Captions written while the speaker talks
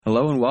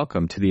Hello and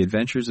welcome to the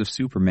Adventures of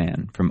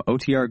Superman from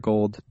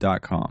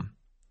OTRGold.com.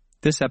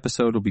 This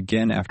episode will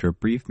begin after a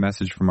brief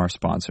message from our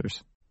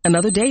sponsors.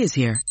 Another day is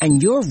here,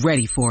 and you're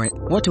ready for it.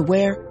 What to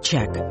wear?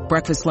 Check.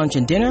 Breakfast, lunch,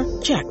 and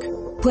dinner? Check.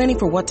 Planning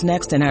for what's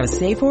next and how to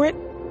save for it?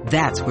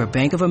 That's where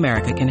Bank of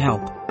America can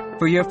help.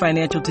 For your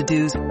financial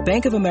to-dos,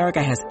 Bank of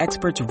America has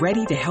experts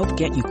ready to help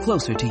get you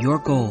closer to your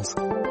goals.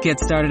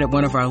 Get started at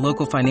one of our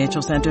local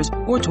financial centers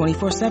or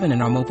 24/7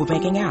 in our mobile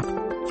banking app.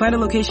 Find a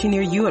location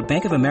near you at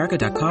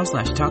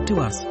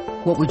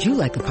bankofamerica.com/talktous. What would you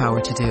like the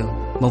power to do?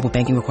 Mobile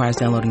banking requires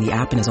downloading the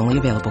app and is only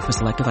available for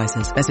select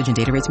devices. Message and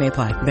data rates may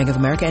apply. Bank of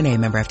America N.A.,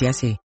 member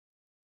FDIC.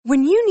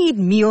 When you need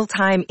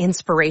mealtime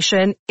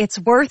inspiration, it's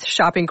worth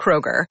shopping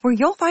Kroger, where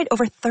you'll find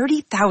over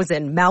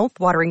 30,000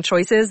 mouth-watering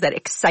choices that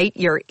excite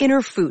your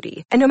inner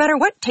foodie. And no matter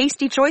what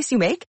tasty choice you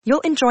make,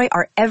 you'll enjoy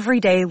our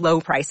everyday low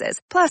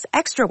prices, plus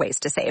extra ways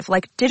to save,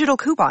 like digital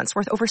coupons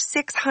worth over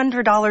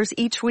 $600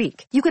 each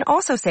week. You can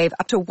also save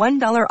up to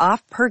 $1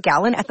 off per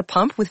gallon at the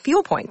pump with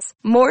fuel points.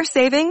 More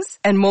savings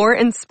and more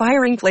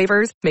inspiring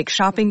flavors make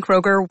shopping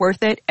Kroger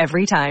worth it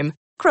every time.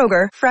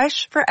 Kroger,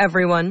 fresh for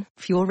everyone.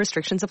 Fuel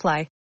restrictions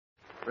apply.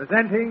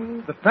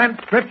 Presenting the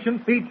transcription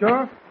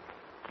feature,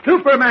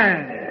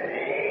 Superman.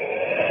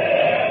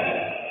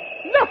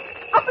 Look,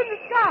 up in the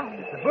sky.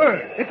 It's a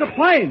bird. It's a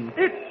plane.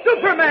 It's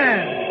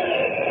Superman.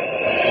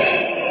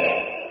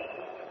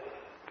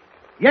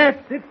 Yes,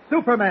 it's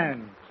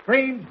Superman,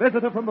 strange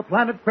visitor from the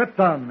planet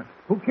Krypton,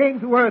 who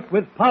came to Earth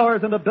with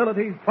powers and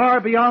abilities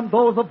far beyond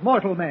those of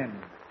mortal men.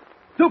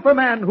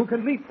 Superman, who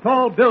can leap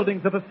tall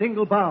buildings at a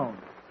single bound,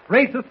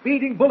 race a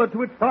speeding bullet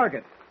to its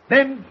target,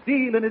 bend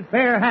steel in his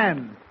bare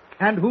hands,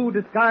 and who,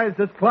 disguised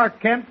as Clark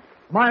Kent,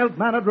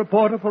 mild-mannered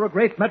reporter for a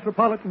great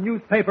metropolitan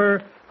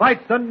newspaper,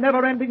 fights a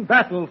never-ending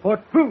battle for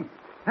truth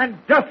and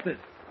justice.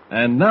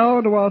 And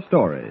now to our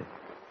story.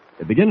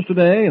 It begins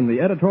today in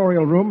the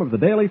editorial room of the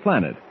Daily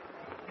Planet.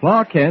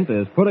 Clark Kent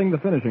is putting the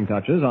finishing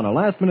touches on a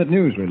last-minute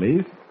news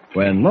release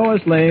when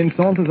Lois Lane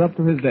saunters up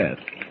to his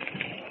desk.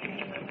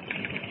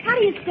 How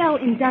do you spell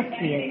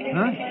industrious?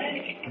 Huh?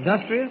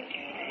 Industrious?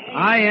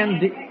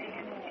 I-N-D...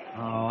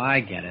 Oh,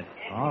 I get it.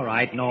 All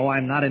right, no,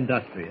 I'm not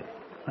industrious.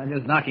 I'm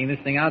just knocking this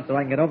thing out so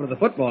I can get over to the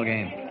football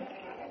game.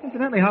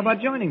 Incidentally, how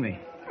about joining me?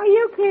 Are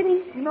you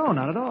kidding? No,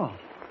 not at all.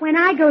 When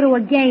I go to a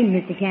game,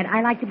 Mr. Kent,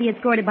 I like to be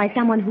escorted by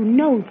someone who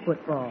knows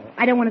football.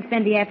 I don't want to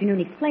spend the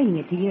afternoon explaining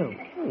it to you.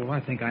 Oh, I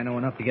think I know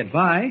enough to get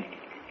by.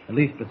 At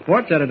least the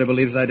sports editor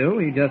believes I do.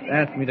 He just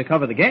asked me to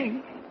cover the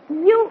game.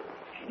 You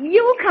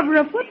cover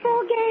a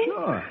football game?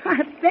 Sure.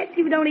 I bet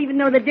you don't even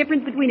know the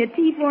difference between a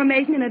T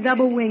formation and a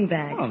double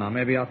wingback. Well, now,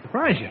 maybe I'll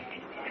surprise you.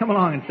 Come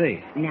along and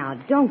see. Now,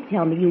 don't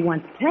tell me you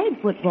once played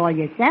football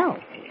yourself.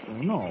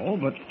 Oh, no,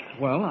 but,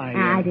 well,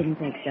 I didn't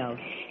think so.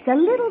 It's a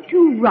little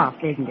too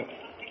rough, isn't it?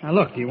 Now,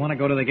 look, do you want to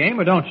go to the game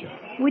or don't you?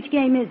 Which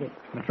game is it?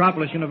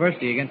 Metropolis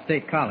University against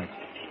State College.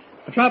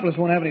 Metropolis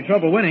won't have any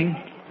trouble winning.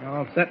 They're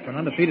all set for an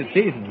undefeated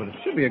season, but it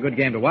should be a good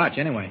game to watch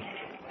anyway.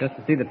 Just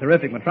to see the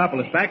terrific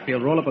Metropolis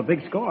backfield roll up a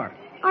big score.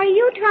 Are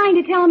you trying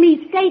to tell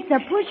me State's a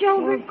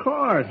pushover? Well, of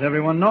course.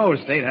 Everyone knows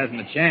State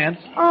hasn't a chance.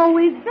 Oh,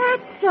 is that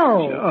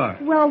so? Sure.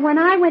 Well, when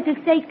I went to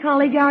State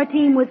College, our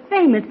team was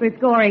famous for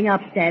scoring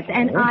upsets,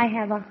 and I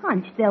have a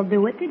hunch they'll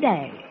do it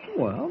today.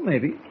 Well,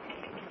 maybe.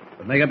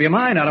 But make up your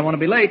mind. I don't want to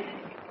be late.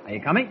 Are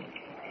you coming?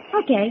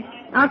 Okay,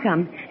 I'll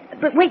come.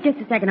 But wait just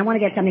a second. I want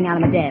to get something out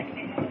of my desk.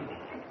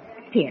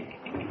 Here.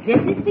 This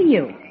is for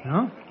you.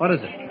 Huh? What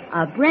is it?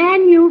 A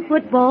brand new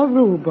football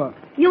rule book.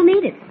 You'll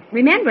need it.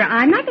 Remember,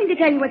 I'm not going to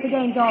tell you what the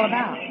game's all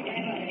about.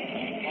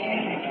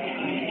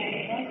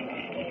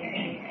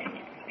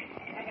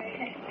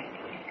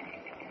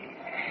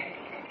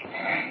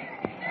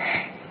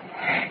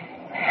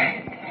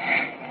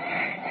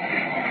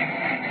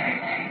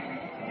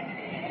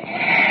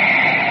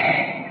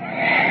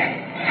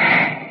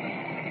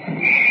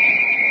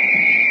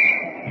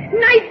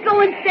 Nice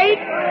going, State.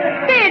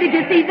 There, did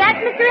you see that,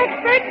 Mr.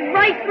 Expert?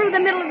 Right through the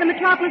middle of the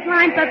Metropolis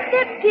line for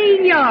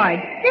 15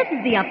 yards. This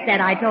is the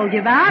upset I told you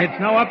about. It's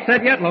no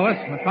upset yet, Lois.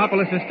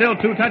 Metropolis is still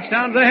 2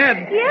 touchdowns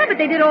ahead. Yeah, but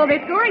they did all their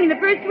scoring in the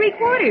first 3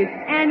 quarters.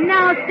 And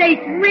now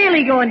State's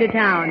really going to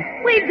town.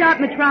 We've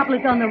got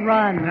Metropolis on the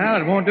run. Well,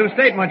 it won't do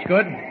State much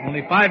good.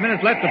 Only 5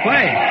 minutes left to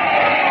play.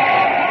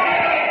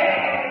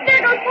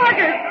 There goes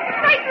Parker.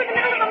 Right through the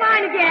middle of the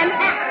line again.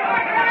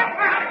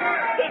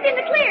 He's in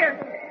the clear.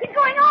 He's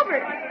going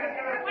over.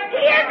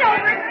 He is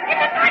over.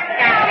 It's a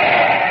touchdown.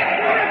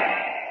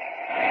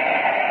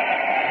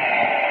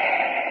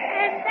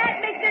 And that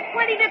makes it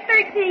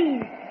 20-13.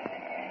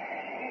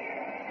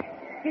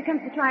 Here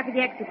comes the try for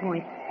the extra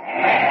point.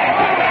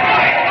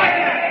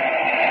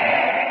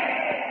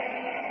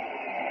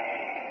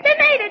 They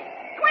made it.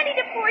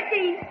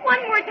 20-14.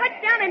 One more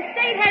touchdown and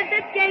State has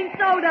this game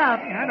sewed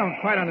up. I don't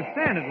quite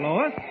understand it,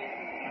 Lois.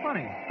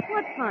 Funny.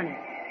 What's funny?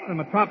 Well, the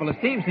Metropolis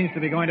team seems to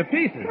be going to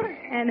pieces.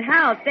 And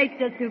how? State's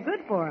just too good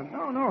for him.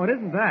 No, it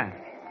isn't that.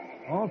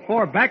 All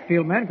 4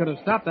 backfield men could have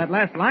stopped that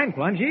last line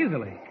plunge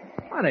easily.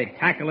 Why, they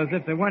tackle as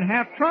if they weren't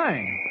half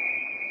trying.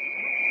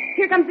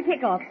 Here comes the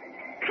kickoff.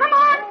 Come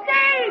on,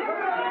 State!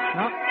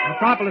 No,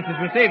 Metropolis is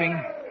receiving.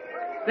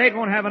 State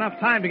won't have enough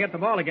time to get the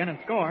ball again and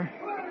score.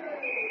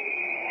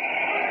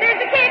 There's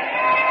the kick.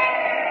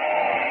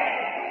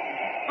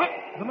 Oh,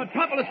 the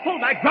Metropolis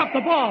fullback dropped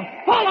the ball.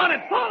 Fall on it!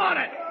 Fall on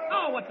it!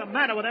 Oh, what's the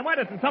matter with him? Why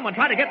doesn't someone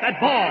try to get that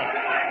ball?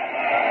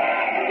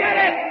 Get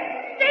it!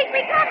 State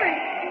recovered.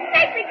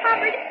 State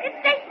recovered. It's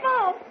State's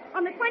ball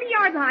on the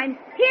 20-yard line.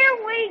 Here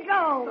we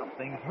go.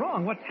 Something's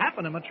wrong. What's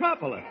happened to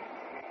Metropolis?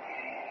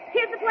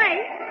 Here's the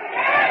play.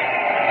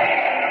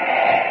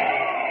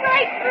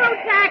 Right through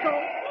tackle.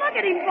 Look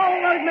at him bowl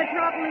those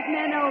Metropolis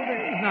men over.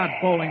 He's not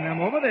bowling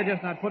them over. They're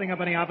just not putting up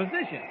any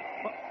opposition.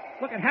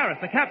 Look at Harris,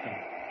 the captain.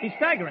 He's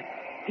staggering.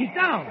 He's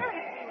down.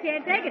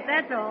 Can't take it,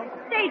 that's all.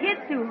 State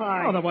hits too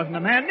hard. Oh, there wasn't a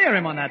man near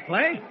him on that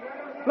play.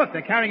 Look,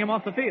 they're carrying him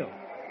off the field.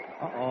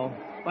 Uh-oh.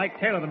 Spike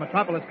Taylor, the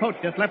Metropolis coach,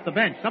 just left the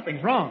bench.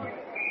 Something's wrong.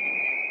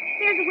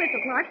 There's a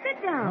whistle, Clark.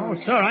 Sit down.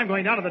 Oh, sir, I'm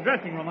going down to the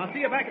dressing room. I'll see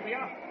you back at the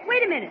office.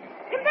 Wait a minute.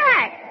 Come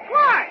back.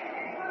 Clark.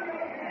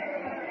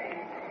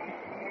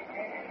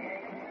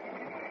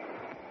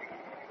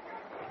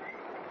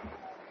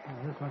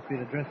 Oh, this must be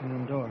the dressing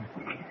room door.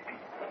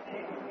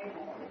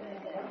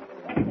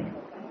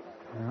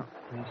 Well,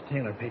 there's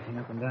Taylor pacing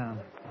up and down.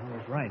 I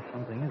was right.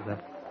 Something is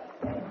up.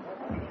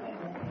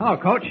 Hello,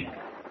 Coach.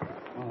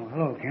 Oh,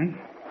 hello, Kent.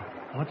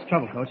 What's the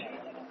trouble, Coach?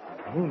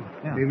 Oh,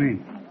 Yeah. what do you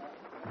mean?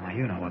 Now,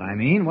 you know what I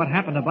mean. What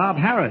happened to Bob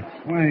Harris?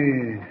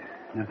 Why,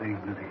 nothing.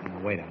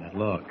 Oh, wait a minute.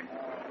 Look.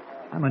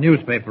 I'm a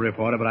newspaper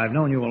reporter, but I've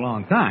known you a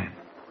long time.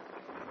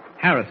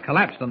 Harris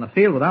collapsed on the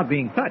field without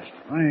being touched.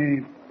 Why,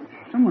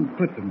 someone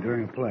put them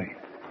during a play.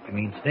 You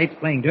mean State's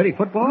playing dirty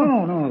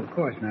football? No, of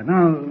course not.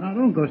 Now,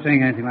 don't go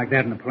saying anything like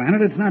that in the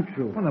Planet. It's not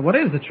true. Well, then what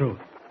is the truth?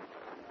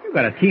 You've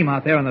got a team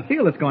out there on the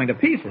field that's going to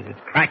pieces. It's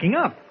cracking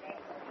up.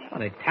 Well,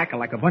 they tackle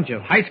like a bunch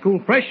of high school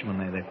freshmen.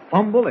 They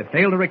fumble, they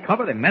fail to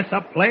recover, they mess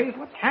up plays.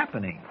 What's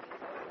happening?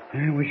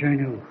 I wish I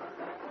knew.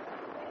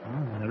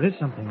 Oh, there is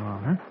something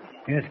wrong, huh?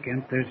 Yes,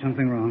 Kent, there's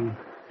something wrong.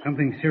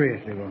 Something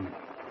seriously wrong.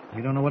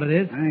 You don't know what it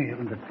is? I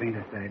haven't the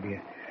faintest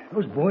idea.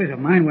 Those boys of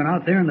mine went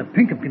out there in the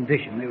pink of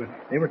condition.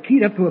 They were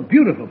keyed up to a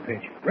beautiful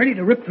pitch, ready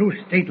to rip through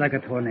State like a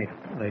tornado.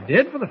 Well, they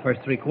did for the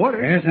first 3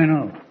 quarters. Yes, I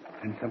know.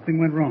 And something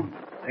went wrong.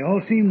 They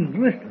all seemed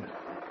listless.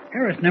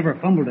 Harris never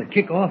fumbled a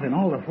kickoff in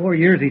all the 4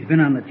 years he's been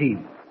on the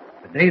team.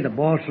 The day the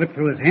ball slipped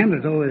through his hand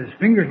as though his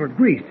fingers were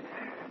greased.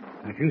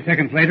 And a few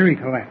seconds later, he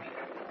collapsed.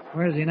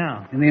 Where is he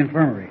now? In the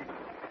infirmary.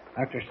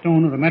 Dr.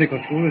 Stone of the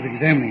medical school is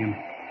examining him.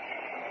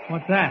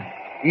 What's that?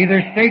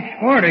 Either State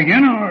scored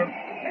again or...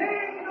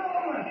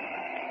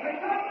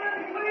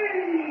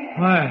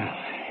 Well,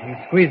 you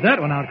squeezed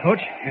that one out, Coach.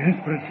 Yes,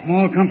 but it's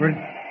small comfort.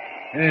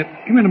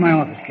 Come into my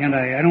office, Kent.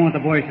 I don't want the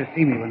boys to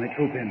see me when they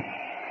troop in.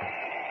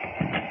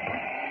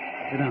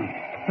 Sit down.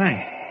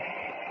 Thanks.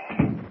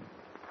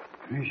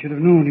 I should have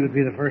known you would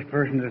be the first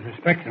person to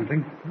suspect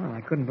something. Well,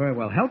 I couldn't very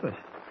well help it.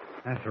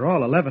 After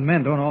all, 11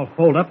 men don't all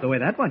fold up the way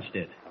that bunch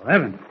did.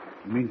 11?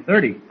 You mean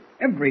 30?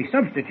 Every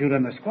substitute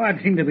on the squad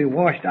seemed to be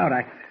washed out.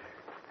 I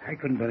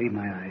couldn't believe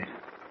my eyes.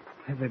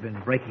 Have they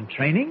been breaking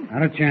training?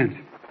 Not a chance.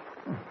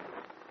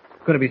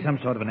 Could it be some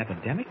sort of an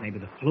epidemic? Maybe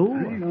the flu?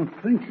 I don't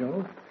think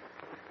so.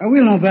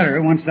 We'll know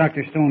better once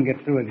Dr. Stone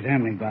gets through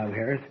examining Bob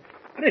Harris.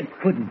 But it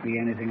couldn't be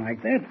anything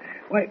like that.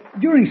 Why,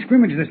 during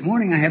scrimmage this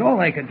morning, I had all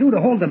I could do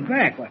to hold them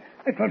back. Why,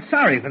 I felt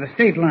sorry for the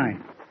state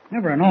line.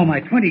 Never in all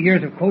my 20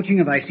 years of coaching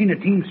have I seen a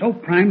team so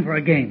primed for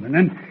a game, and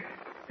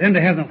then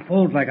to have them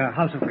fold like a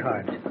house of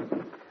cards.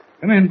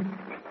 Come in.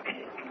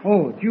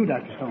 Oh, it's you,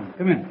 Dr. Stone.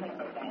 Come in.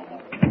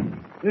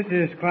 This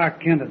is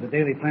Clark Kent of the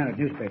Daily Planet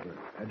newspaper.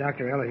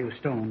 Dr. Elihu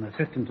Stone,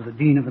 assistant to the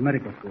dean of the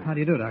medical school. How do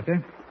you do,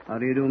 Doctor? How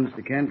do you do,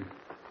 Mr. Kent?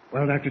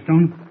 Well, Dr.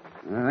 Stone?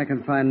 I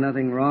can find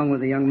nothing wrong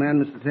with the young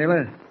man, Mr.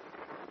 Taylor.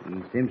 He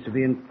seems to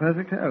be in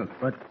perfect health.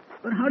 But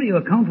how do you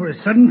account for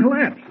his sudden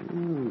collapse?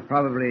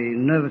 Probably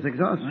nervous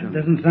exhaustion. Well, it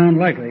doesn't sound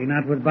likely,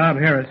 not with Bob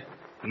Harris.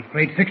 He's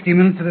played 60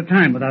 minutes at a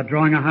time without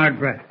drawing a hard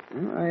breath.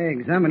 I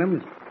examined him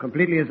as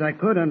completely as I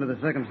could under the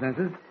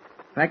circumstances.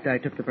 In fact, I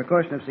took the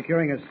precaution of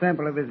securing a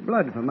sample of his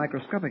blood for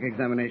microscopic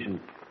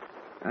examination.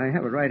 I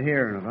have it right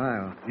here in a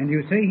vial. And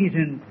you say he's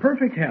in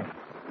perfect health?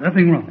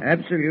 Nothing wrong?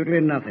 Absolutely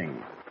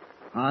nothing.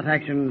 Heart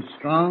action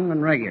strong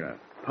and regular.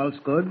 Pulse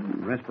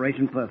good,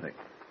 respiration perfect.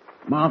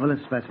 Marvelous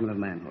specimen of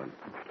manhood.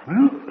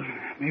 Well,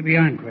 maybe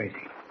I'm crazy.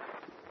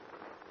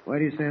 Why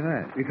do you say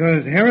that?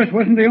 Because Harris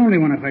wasn't the only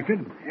one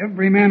affected.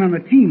 Every man on the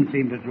team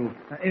seemed to droop.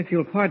 If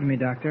you'll pardon me,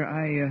 Doctor,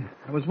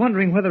 I was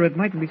wondering whether it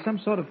mightn't be some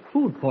sort of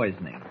food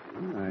poisoning.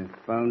 I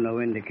found no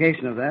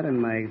indication of that in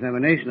my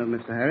examination of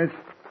Mr. Harris.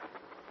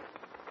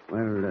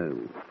 Well,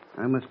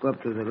 I must go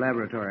up to the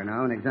laboratory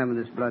now and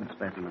examine this blood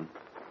specimen.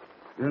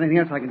 If there's anything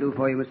else I can do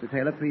for you, Mr.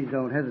 Taylor, please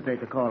don't hesitate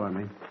to call on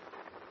me.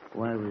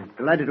 Oh, I was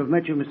delighted to have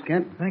met you, Mr.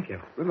 Kent. Thank you.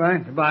 Goodbye.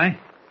 Goodbye.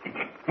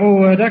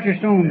 Oh, Dr.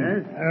 Stone.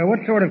 Yes? What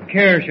sort of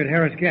care should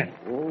Harris get?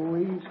 Oh,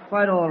 he's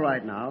quite all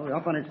right now.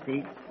 Up on his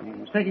feet.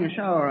 He's taking a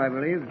shower, I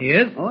believe. He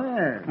is? Oh,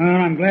 yes.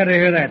 I'm glad to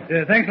hear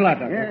that. Thanks a lot,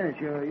 Doctor.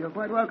 Yes, you're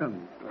quite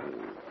welcome.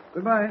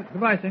 Goodbye.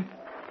 Goodbye, sir.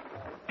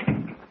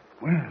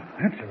 Well,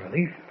 that's a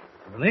relief.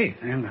 Relief?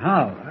 And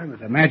how? I was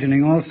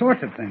imagining all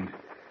sorts of things.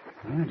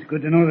 Well, it's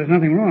good to know there's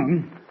nothing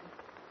wrong.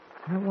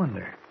 I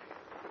wonder.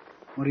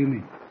 What do you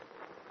mean?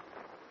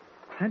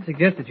 I'd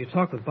suggest that you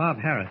talk with Bob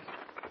Harris.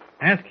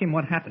 Ask him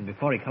what happened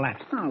before he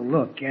collapsed. Oh,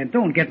 look, Kent,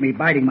 don't get me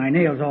biting my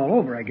nails all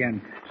over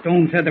again.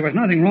 Stone said there was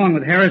nothing wrong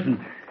with Harris, and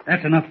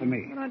that's enough for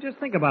me. Well, now, just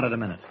think about it a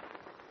minute.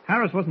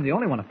 Harris wasn't the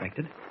only one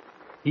affected.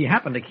 He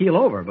happened to keel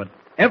over, but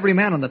every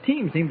man on the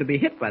team seemed to be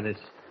hit by this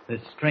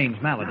strange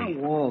malady.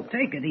 Now, Walt,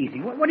 take it easy.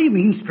 What do you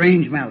mean,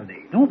 strange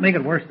malady? Don't make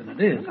it worse than it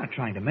is. I'm not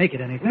trying to make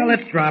it anything. Well,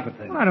 let's drop it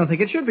then. Well, I don't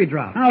think it should be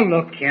dropped. Now,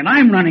 look, Kent,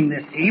 I'm running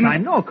this team. I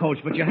know, Coach,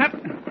 but you have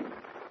to...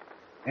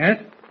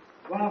 Yes?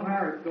 Bob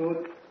Harris,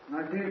 Coach. Can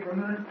I see you for a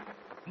minute?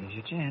 Here's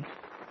your chance.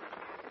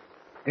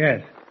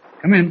 Yes.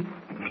 Come in.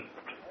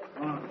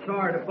 Oh,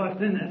 sorry to bust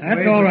in this That's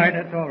way, all but- right.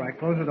 That's all right.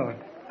 Close the door.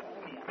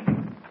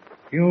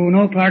 You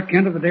know Clark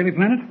Kent of the Daily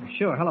Planet?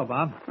 Sure. Hello,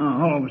 Bob. Oh,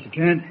 hello, Mr.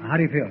 Kent. How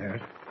do you feel,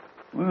 Harris?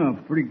 Well,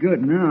 pretty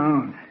good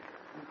now.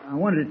 I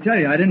wanted to tell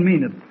you, I didn't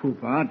mean to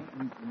poop out.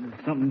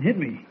 Something hit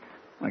me,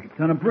 like a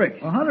ton of bricks.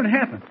 Well, how did it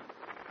happen?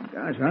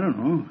 Gosh, I don't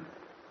know.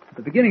 At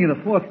the beginning of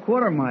the fourth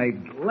quarter, my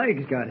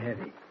legs got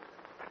heavy.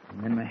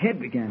 And then my head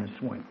began to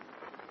swing.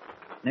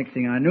 Next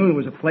thing I knew, there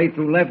was a play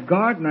through left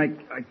guard, and I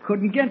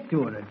couldn't get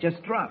to it. It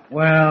just dropped.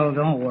 Well,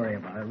 don't worry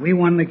about it. We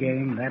won the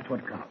game. That's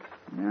what counts.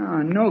 Yeah,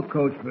 I know,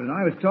 Coach, but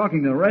I was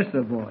talking to the rest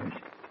of the boys.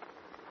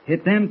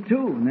 Hit them,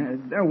 too,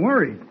 and they're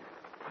worried.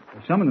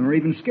 Some of them are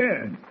even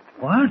scared.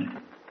 What?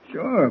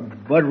 Sure,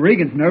 Bud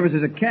Regan's nervous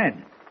as a cat.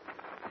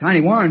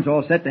 Tiny Warren's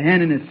all set to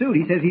hand in his suit.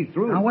 He says he's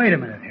through. Now, wait a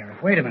minute, Harris.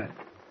 Wait a minute.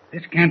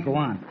 This can't go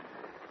on.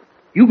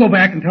 You go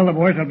back and tell the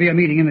boys there'll be a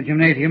meeting in the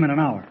gymnasium in an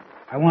hour.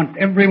 I want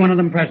every one of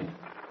them present.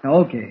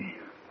 Okay.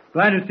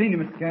 Glad to have seen you,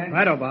 Mr. Kent.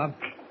 Righto, Bob.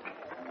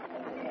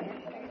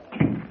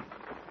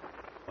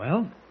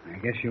 Well? I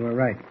guess you were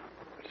right.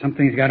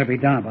 Something's got to be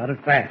done about it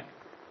fast.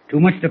 Too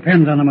much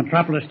depends on the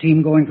Metropolis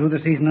team going through the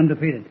season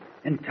undefeated.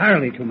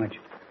 Entirely too much.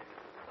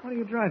 What are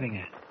you driving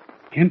at?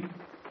 Kent,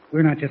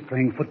 we're not just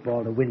playing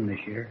football to win this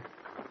year.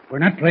 We're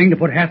not playing to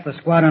put half the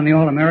squad on the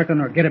All-American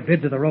or get a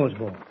bid to the Rose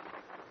Bowl.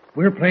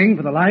 We're playing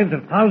for the lives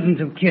of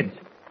thousands of kids.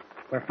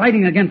 We're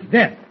fighting against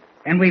death,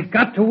 and we've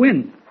got to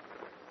win.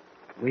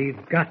 We've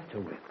got to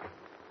win.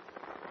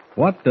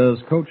 What does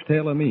Coach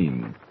Taylor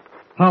mean?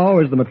 How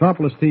is the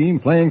Metropolis team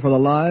playing for the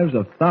lives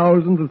of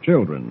thousands of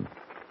children?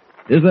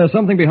 Is there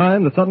something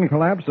behind the sudden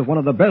collapse of one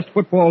of the best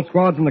football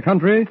squads in the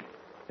country?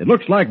 It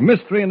looks like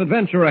mystery and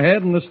adventure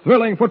ahead in this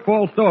thrilling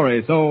football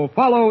story, so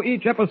follow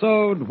each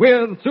episode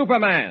with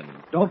Superman.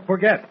 Don't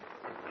forget,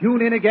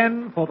 tune in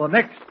again for the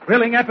next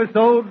thrilling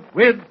episode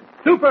with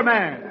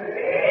Superman.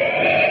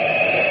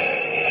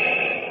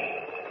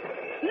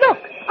 Look,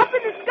 up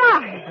in the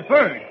sky. A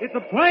bird. It's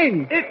a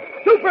plane. It's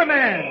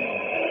Superman.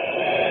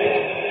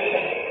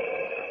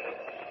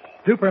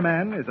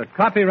 Superman is a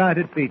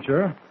copyrighted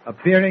feature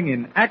appearing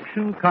in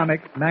Action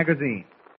Comics magazine.